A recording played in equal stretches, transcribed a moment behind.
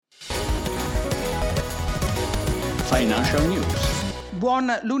Financial News.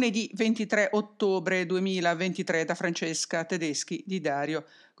 Buon lunedì 23 ottobre 2023 da Francesca Tedeschi di Dario.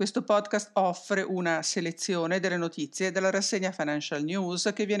 Questo podcast offre una selezione delle notizie della rassegna Financial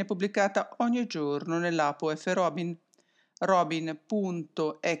News che viene pubblicata ogni giorno nell'app OF Robin.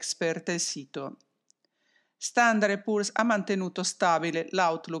 Robin.expert è il sito. Standard & Poor's ha mantenuto stabile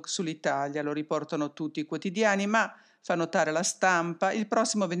l'outlook sull'Italia, lo riportano tutti i quotidiani, ma fa notare la stampa, il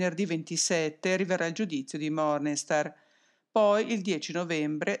prossimo venerdì 27 arriverà il giudizio di Morningstar. Poi il 10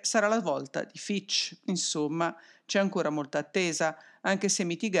 novembre sarà la volta di Fitch. Insomma, c'è ancora molta attesa, anche se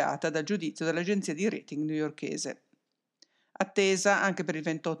mitigata dal giudizio dell'agenzia di rating newyorkese. Attesa anche per il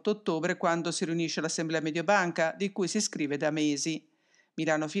 28 ottobre, quando si riunisce l'Assemblea Mediobanca, di cui si scrive da mesi.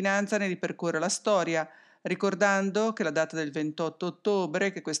 Milano Finanza ne ripercorre la storia, ricordando che la data del 28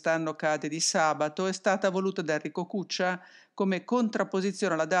 ottobre, che quest'anno cade di sabato, è stata voluta da Enrico Cuccia come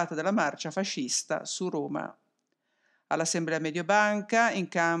contrapposizione alla data della marcia fascista su Roma. All'Assemblea Mediobanca in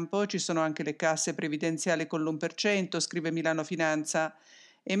campo ci sono anche le casse previdenziali con l'1%, scrive Milano Finanza,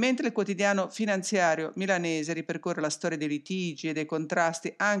 e mentre il quotidiano finanziario milanese ripercorre la storia dei litigi e dei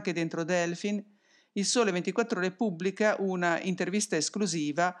contrasti anche dentro Delfin, il Sole 24 Ore pubblica una intervista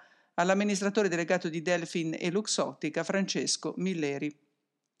esclusiva all'amministratore delegato di Delfin e Luxottica Francesco Milleri.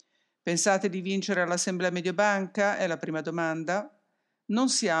 Pensate di vincere all'Assemblea Mediobanca? È la prima domanda. Non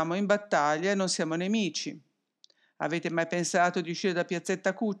siamo in battaglia e non siamo nemici. Avete mai pensato di uscire da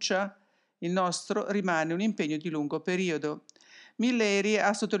Piazzetta Cuccia? Il nostro rimane un impegno di lungo periodo. Milleri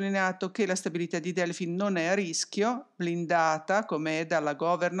ha sottolineato che la stabilità di Delfin non è a rischio, blindata come è dalla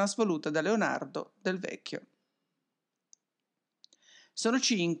governance voluta da Leonardo Del Vecchio. Sono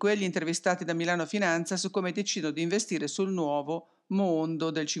 5 gli intervistati da Milano Finanza su come decidono di investire sul nuovo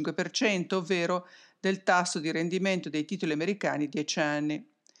mondo del 5%, ovvero del tasso di rendimento dei titoli americani 10 anni.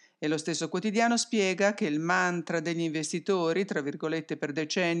 E lo stesso quotidiano spiega che il mantra degli investitori, tra virgolette per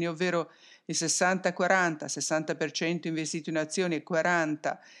decenni, ovvero il 60-40, 60% investito in azioni e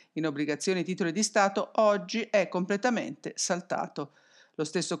 40% in obbligazioni e titoli di Stato, oggi è completamente saltato. Lo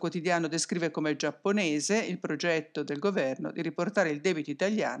stesso quotidiano descrive come giapponese il progetto del governo di riportare il debito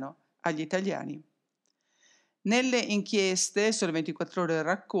italiano agli italiani. Nelle inchieste, Sole 24 Ore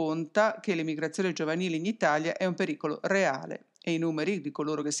racconta che l'immigrazione giovanile in Italia è un pericolo reale e i numeri di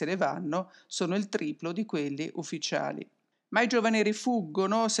coloro che se ne vanno sono il triplo di quelli ufficiali. Ma i giovani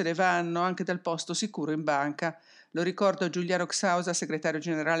rifuggono, se ne vanno anche dal posto sicuro in banca. Lo ricorda Giuliano Xausa, segretario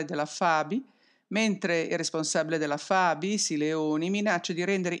generale della Fabi, mentre il responsabile della Fabi, Sileoni, minaccia di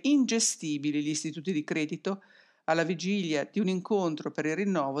rendere ingestibili gli istituti di credito alla vigilia di un incontro per il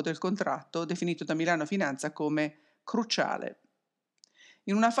rinnovo del contratto definito da Milano Finanza come cruciale.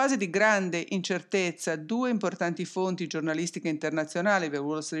 In una fase di grande incertezza, 2 importanti fonti giornalistiche internazionali, The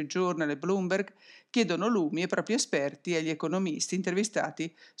Wall Street Journal e Bloomberg, chiedono lumi ai propri esperti e agli economisti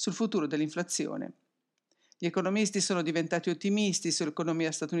intervistati sul futuro dell'inflazione. Gli economisti sono diventati ottimisti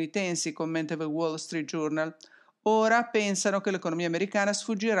sull'economia statunitense, commenta The Wall Street Journal. Ora pensano che l'economia americana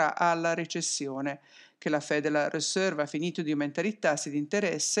sfuggirà alla recessione, che la Federal Reserve ha finito di aumentare i tassi di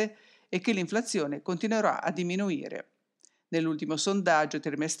interesse e che l'inflazione continuerà a diminuire. Nell'ultimo sondaggio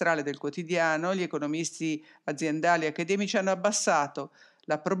trimestrale del quotidiano, gli economisti aziendali e accademici hanno abbassato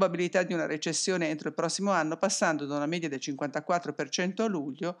la probabilità di una recessione entro il prossimo anno, passando da una media del 54% a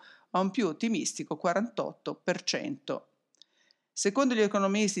luglio a un più ottimistico 48%. Secondo gli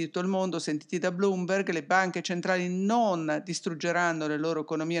economisti di tutto il mondo sentiti da Bloomberg, le banche centrali non distruggeranno le loro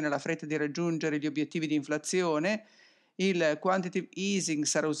economie nella fretta di raggiungere gli obiettivi di inflazione, il quantitative easing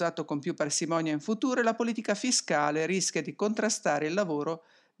sarà usato con più parsimonia in futuro e la politica fiscale rischia di contrastare il lavoro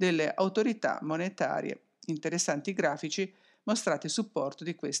delle autorità monetarie. Interessanti grafici mostrati a supporto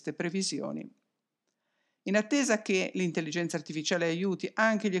di queste previsioni. In attesa che l'intelligenza artificiale aiuti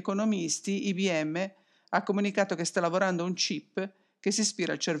anche gli economisti, IBM ha comunicato che sta lavorando a un chip che si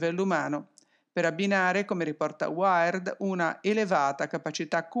ispira al cervello umano per abbinare, come riporta Wired, una elevata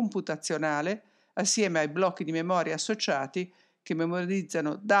capacità computazionale assieme ai blocchi di memoria associati che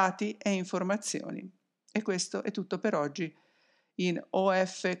memorizzano dati e informazioni. E questo è tutto per oggi. In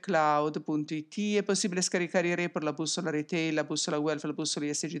ofcloud.it è possibile scaricare i report, la bussola retail, la bussola wealth, la bussola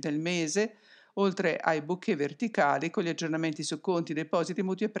ESG del mese, oltre ai bouquet verticali con gli aggiornamenti su conti, depositi,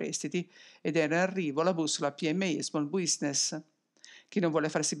 mutui e prestiti, ed è in arrivo la bussola PMI e Small Business. Chi non vuole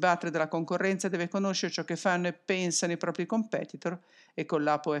farsi battere dalla concorrenza deve conoscere ciò che fanno e pensano i propri competitor e con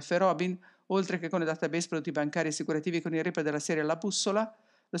l'app OF Robin, oltre che con i database prodotti bancari e assicurativi con il report della serie La Bussola,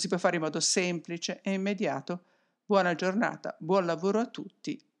 lo si può fare in modo semplice e immediato. Buona giornata, buon lavoro a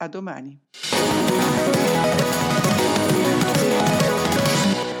tutti, a domani.